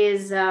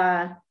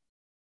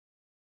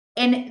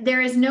 and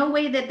there is no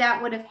way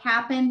that would have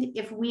happened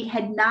if we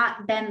had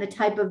not been the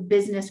type of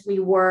business we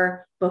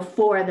were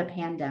before the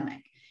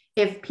pandemic.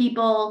 If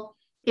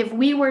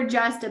we were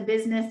just a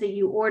business that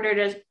you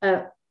ordered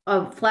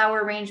a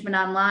flower arrangement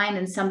online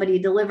and somebody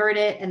delivered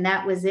it and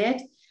that was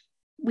it,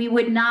 we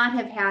would not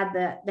have had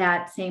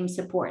that same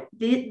support.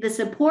 The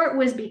support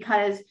was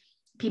because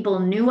people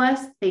knew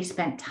us, they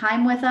spent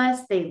time with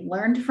us, they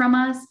learned from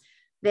us,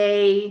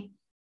 they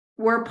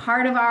were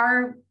part of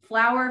our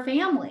flower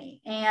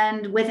family.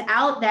 And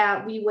without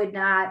that,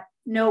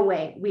 no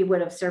way we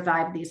would have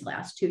survived these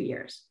last 2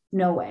 years.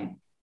 No way.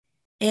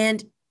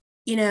 And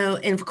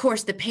and of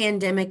course, the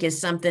pandemic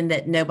is something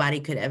that nobody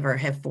could ever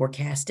have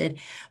forecasted,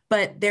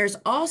 but there's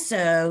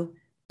also,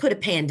 put a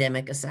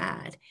pandemic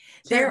aside,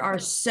 sure, there are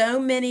so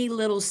many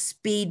little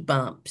speed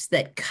bumps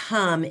that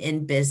come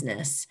in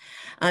business.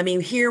 I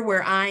mean, here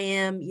where I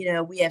am,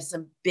 we have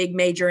some big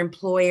major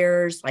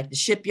employers like the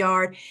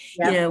shipyard.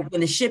 Yep.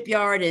 When the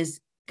shipyard is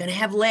going to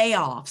have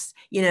layoffs,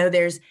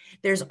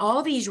 there's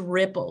all these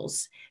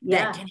ripples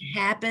that can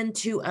happen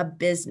to a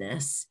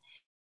business.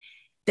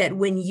 That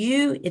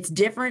it's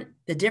different.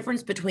 The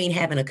difference between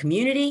having a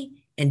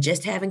community and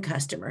just having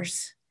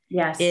customers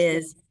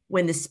is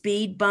when the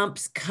speed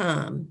bumps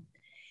come,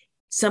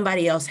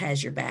 somebody else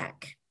has your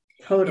back.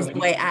 Totally. It's the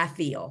way I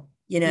feel.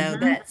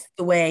 That's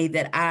the way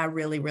that I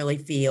really, really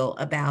feel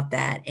about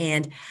that.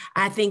 And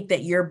I think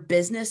that your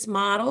business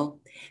model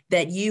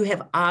that you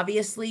have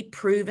obviously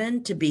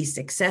proven to be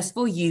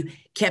successful, you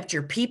kept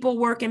your people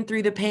working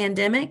through the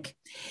pandemic.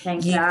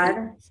 Thank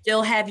God.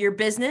 Still have your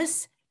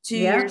business 2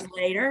 years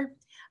later.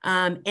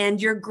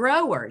 And your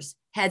growers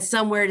had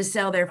somewhere to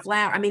sell their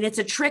flower. I mean, it's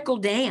a trickle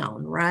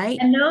down, right?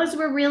 And those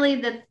were really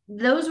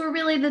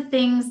the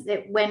things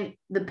that when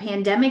the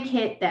pandemic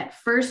hit that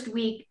first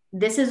week,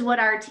 this is what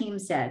our team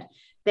said,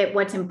 that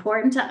what's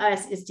important to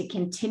us is to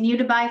continue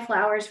to buy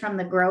flowers from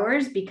the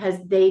growers because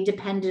they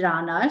depended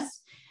on us,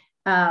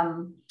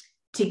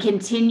 to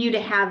continue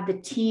to have the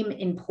team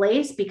in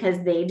place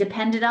because they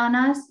depended on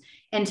us,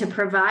 and to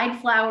provide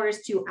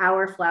flowers to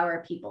our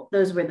flower people.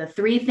 Those were the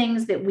 3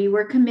 things that we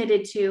were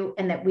committed to,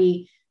 and that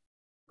we,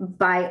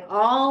 by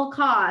all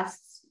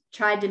costs,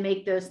 tried to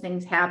make those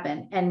things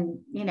happen. And,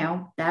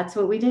 that's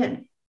what we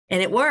did.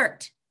 And it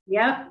worked.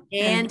 Yep.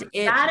 And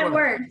it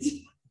worked.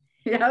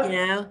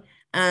 Yep.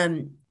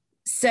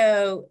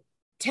 So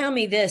tell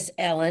me this,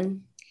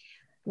 Ellen,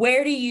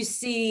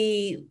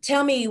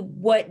 tell me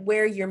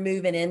where you're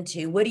moving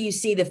into. What do you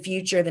see the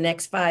future, the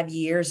next 5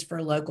 years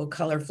for Local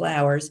Color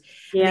Flowers?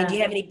 Yeah. I mean, do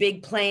you have any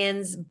big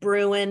plans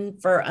brewing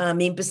for,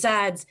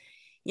 besides,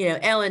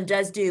 Ellen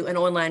does do an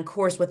online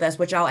course with us,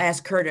 which I'll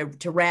ask her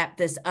to wrap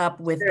this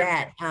up with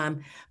that.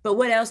 But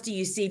what else do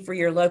you see for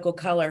your Local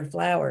Color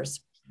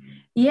Flowers?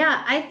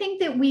 Yeah, I think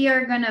that we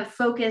are going to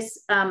focus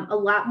a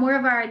lot more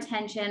of our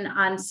attention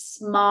on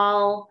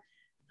small,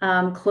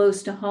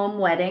 close to home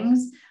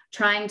weddings,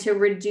 trying to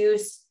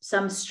reduce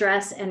some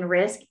stress and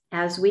risk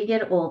as we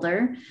get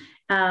older.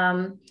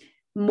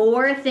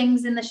 More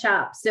things in the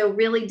shop. So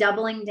really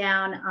doubling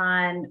down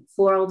on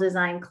floral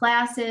design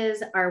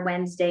classes, our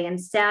Wednesday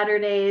and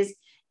Saturdays,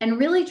 and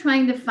really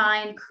trying to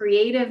find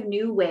creative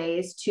new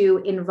ways to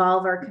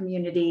involve our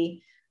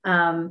community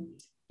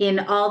in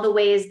all the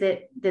ways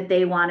that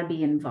they want to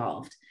be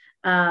involved.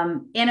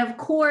 And of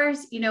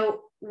course,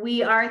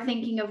 we are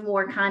thinking of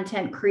more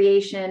content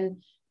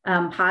creation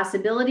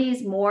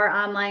possibilities, more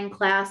online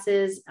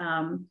classes,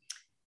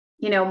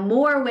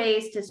 more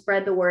ways to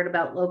spread the word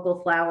about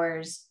local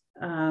flowers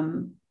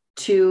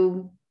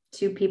to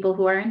people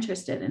who are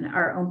interested and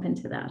are open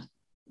to that.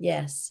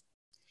 Yes.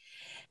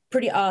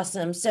 Pretty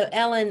awesome. So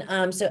Ellen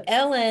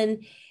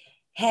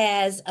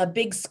has a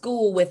big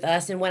school with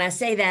us. And when I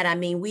say that, I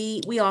mean,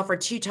 we offer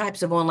two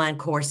types of online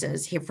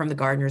courses here from the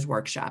Gardener's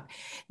Workshop.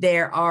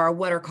 There are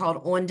what are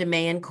called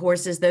on-demand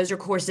courses. Those are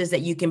courses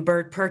that you can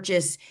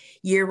purchase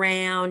year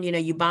round. You know,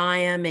 you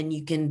buy them and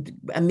you can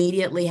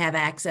immediately have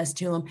access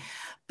to them.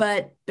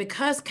 But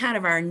because kind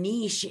of our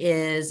niche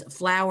is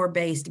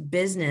flower-based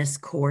business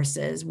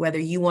courses, whether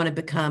you want to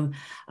become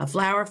a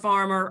flower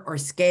farmer or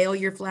scale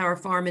your flower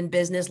farming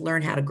business,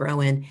 learn how to grow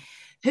in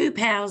hoop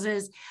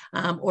houses,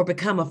 or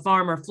become a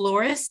farmer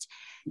florist.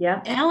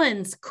 Yeah.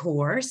 Ellen's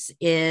course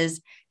is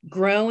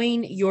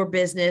growing your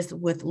business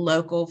with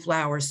local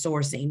flower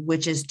sourcing,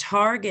 which is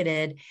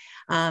targeted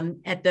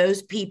at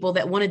those people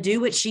that want to do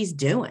what she's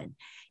doing.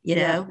 You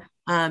know,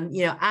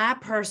 I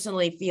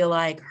personally feel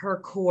like her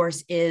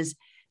course is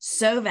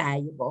so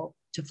valuable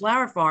to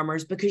flower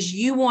farmers because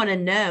you want to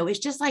know. It's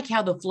just like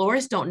how the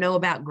florists don't know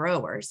about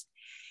growers.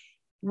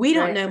 We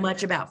don't know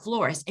much about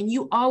florists, and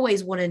you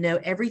always want to know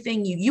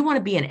everything. You want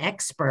to be an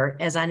expert,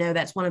 as I know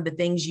that's one of the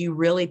things you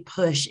really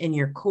push in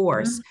your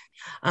course,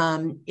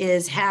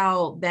 is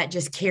how that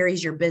just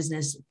carries your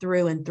business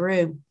through and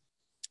through.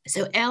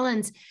 So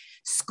Ellen's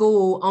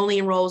school only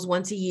enrolls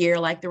once a year,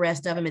 like the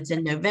rest of them. It's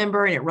in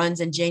November and it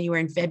runs in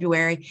January and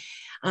February.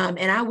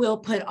 And I will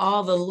put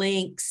all the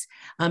links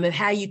of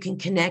how you can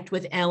connect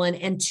with Ellen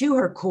and to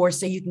her course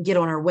so you can get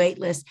on her wait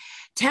list.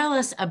 Tell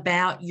us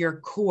about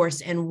your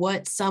course and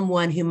what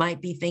someone who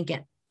might be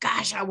thinking,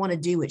 gosh, I want to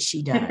do what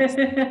she does.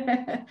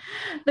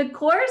 The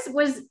course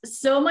was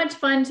so much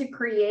fun to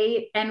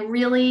create and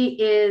really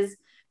is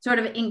sort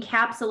of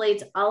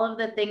encapsulates all of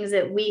the things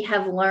that we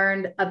have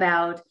learned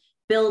about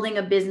building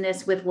a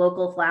business with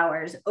local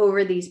flowers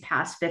over these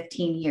past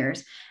 15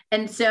 years.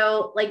 And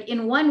so, like,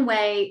 in one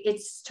way,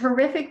 it's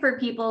terrific for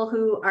people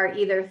who are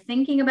either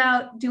thinking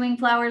about doing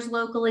flowers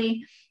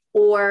locally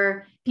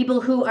or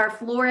people who are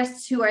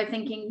florists who are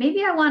thinking,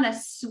 maybe I want to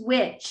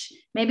switch.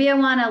 Maybe I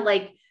want to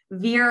like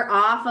veer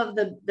off of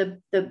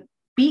the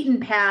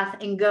beaten path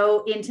and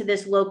go into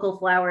this local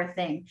flower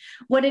thing.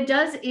 What it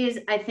does is,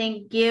 I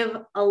think, give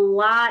a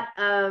lot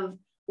of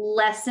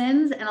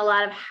lessons and a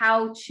lot of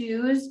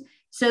how-tos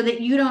so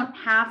that you don't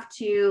have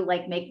to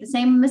like make the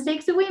same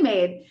mistakes that we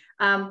made.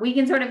 We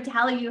can sort of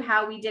tell you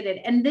how we did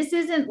it. And this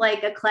isn't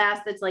like a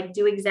class that's like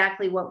do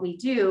exactly what we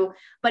do,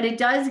 but it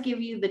does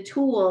give you the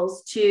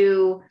tools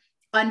to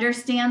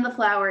understand the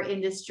flower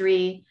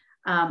industry,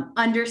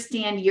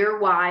 understand your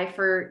why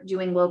for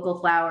doing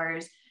local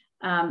flowers,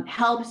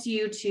 helps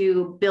you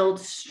to build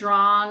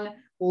strong,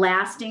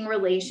 lasting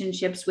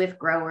relationships with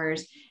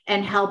growers,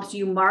 and helps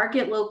you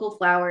market local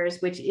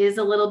flowers, which is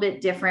a little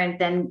bit different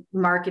than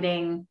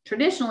marketing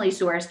traditionally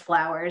sourced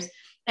flowers,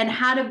 and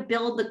how to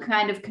build the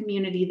kind of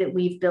community that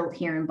we've built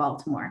here in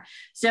Baltimore.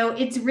 So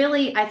it's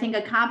really, I think,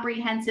 a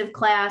comprehensive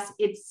class.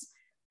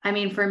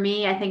 For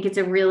me, I think it's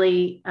a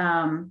really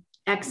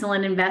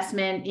excellent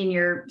investment in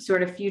your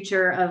sort of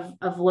future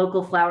of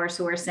local flower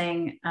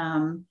sourcing.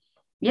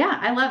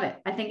 I love it.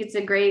 I think it's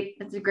a great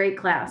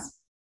class.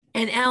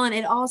 And Ellen,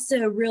 it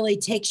also really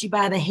takes you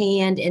by the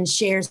hand and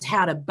shares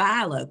how to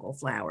buy local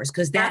flowers,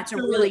 because that's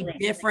Absolutely. A really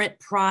different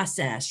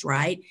process,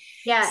 right?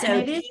 Yeah, so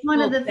and it is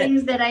one of the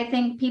things that I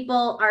think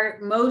people are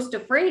most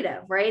afraid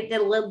of, right? The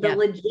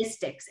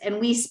logistics. And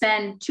we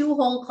spend 2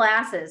 whole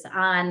classes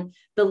on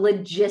the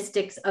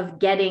logistics of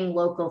getting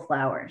local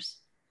flowers.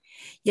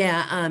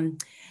 Yeah.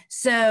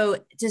 So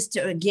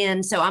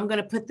I'm going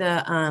to put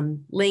the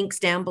links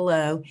down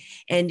below.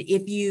 And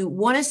if you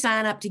want to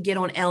sign up to get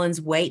on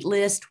Ellen's wait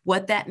list,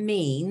 what that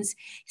means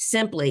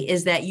simply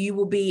is that you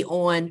will be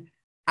on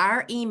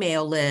our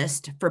email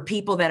list for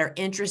people that are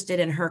interested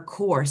in her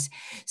course.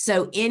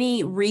 So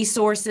any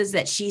resources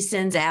that she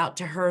sends out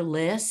to her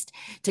list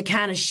to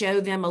kind of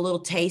show them a little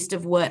taste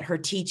of what her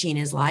teaching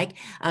is like,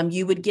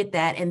 you would get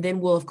that. And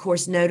then we'll, of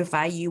course,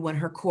 notify you when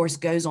her course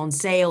goes on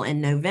sale in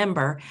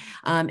November.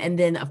 And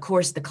then, of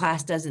course, the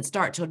class doesn't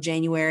start till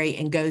January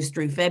and goes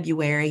through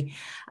February.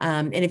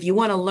 And if you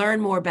want to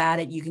learn more about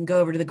it, you can go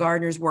over to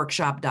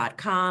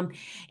thegardenersworkshop.com,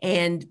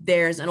 and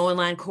there's an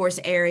online course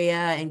area,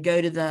 and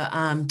go to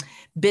the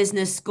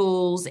business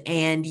schools,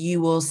 and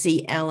you will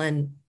see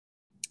Ellen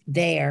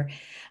there.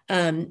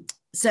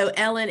 So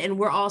Ellen, and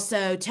we're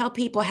also tell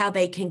people how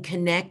they can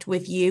connect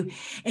with you.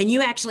 And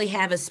you actually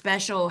have a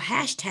special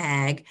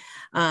hashtag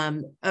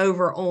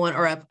over on,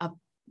 or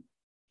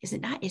is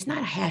it not? It's not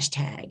a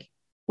hashtag.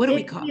 What do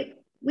we call it?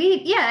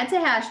 It's a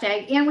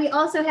hashtag. And we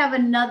also have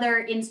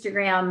another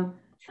Instagram.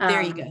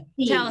 There you go.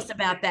 Feed. Tell us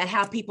about that,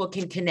 how people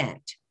can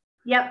connect.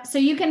 Yep. So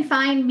you can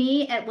find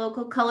me at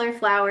Local Color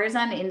Flowers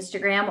on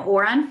Instagram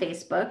or on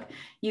Facebook.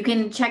 You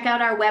can check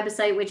out our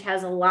website, which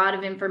has a lot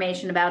of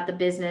information about the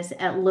business,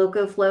 at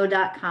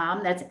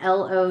locoflo.com. That's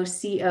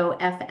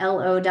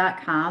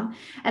LOCOFLO.com.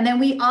 And then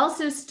we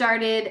also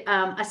started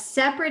a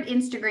separate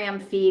Instagram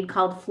feed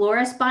called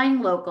Florist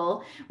Buying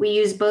Local. We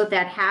use both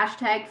that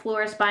hashtag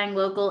Florist Buying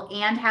Local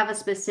and have a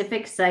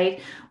specific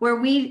site where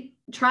we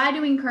try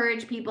to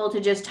encourage people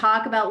to just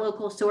talk about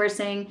local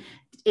sourcing.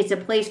 It's a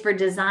place for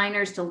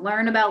designers to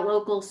learn about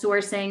local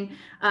sourcing.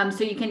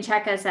 So you can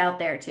check us out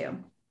there too.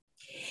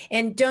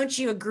 And don't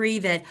you agree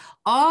that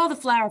all the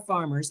flower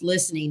farmers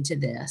listening to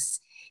this,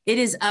 it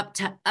is up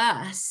to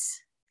us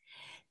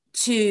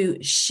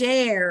to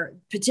share,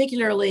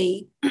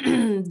 particularly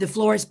the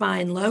Florist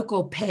Buying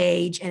Local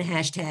page and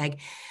hashtag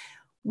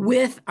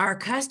with our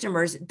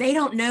customers. They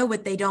don't know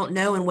what they don't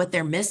know and what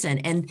they're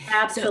missing. And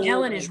Absolutely. so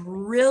Ellen is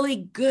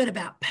really good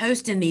about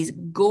posting these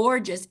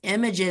gorgeous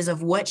images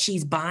of what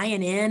she's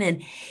buying in,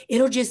 and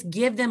it'll just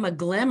give them a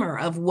glimmer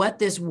of what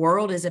this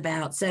world is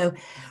about. So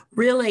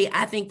really,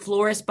 I think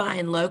Florist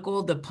Buying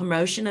Local, the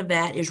promotion of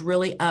that is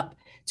really up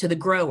to the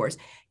growers.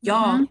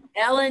 Y'all,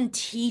 Ellen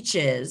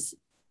teaches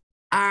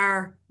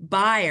our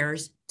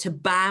buyers to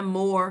buy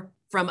more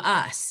from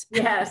us.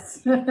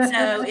 Yes.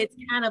 So it's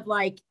kind of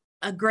like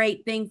a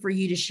great thing for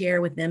you to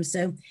share with them.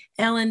 So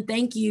Ellen,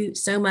 thank you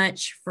so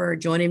much for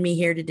joining me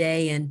here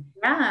today. And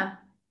yeah,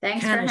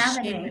 thanks for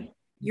having me.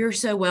 You're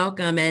so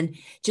welcome. And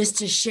just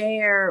to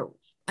share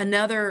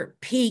another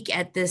peek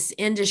at this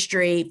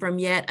industry from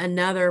yet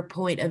another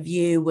point of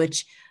view,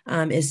 which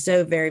is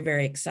so very,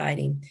 very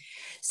exciting.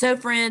 So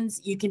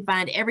friends, you can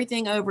find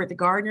everything over at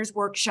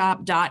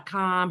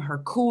thegardenersworkshop.com, her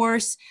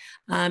course,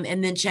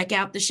 and then check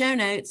out the show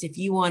notes if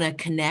you want to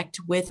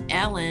connect with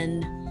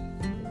Ellen.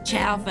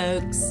 Ciao,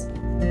 folks.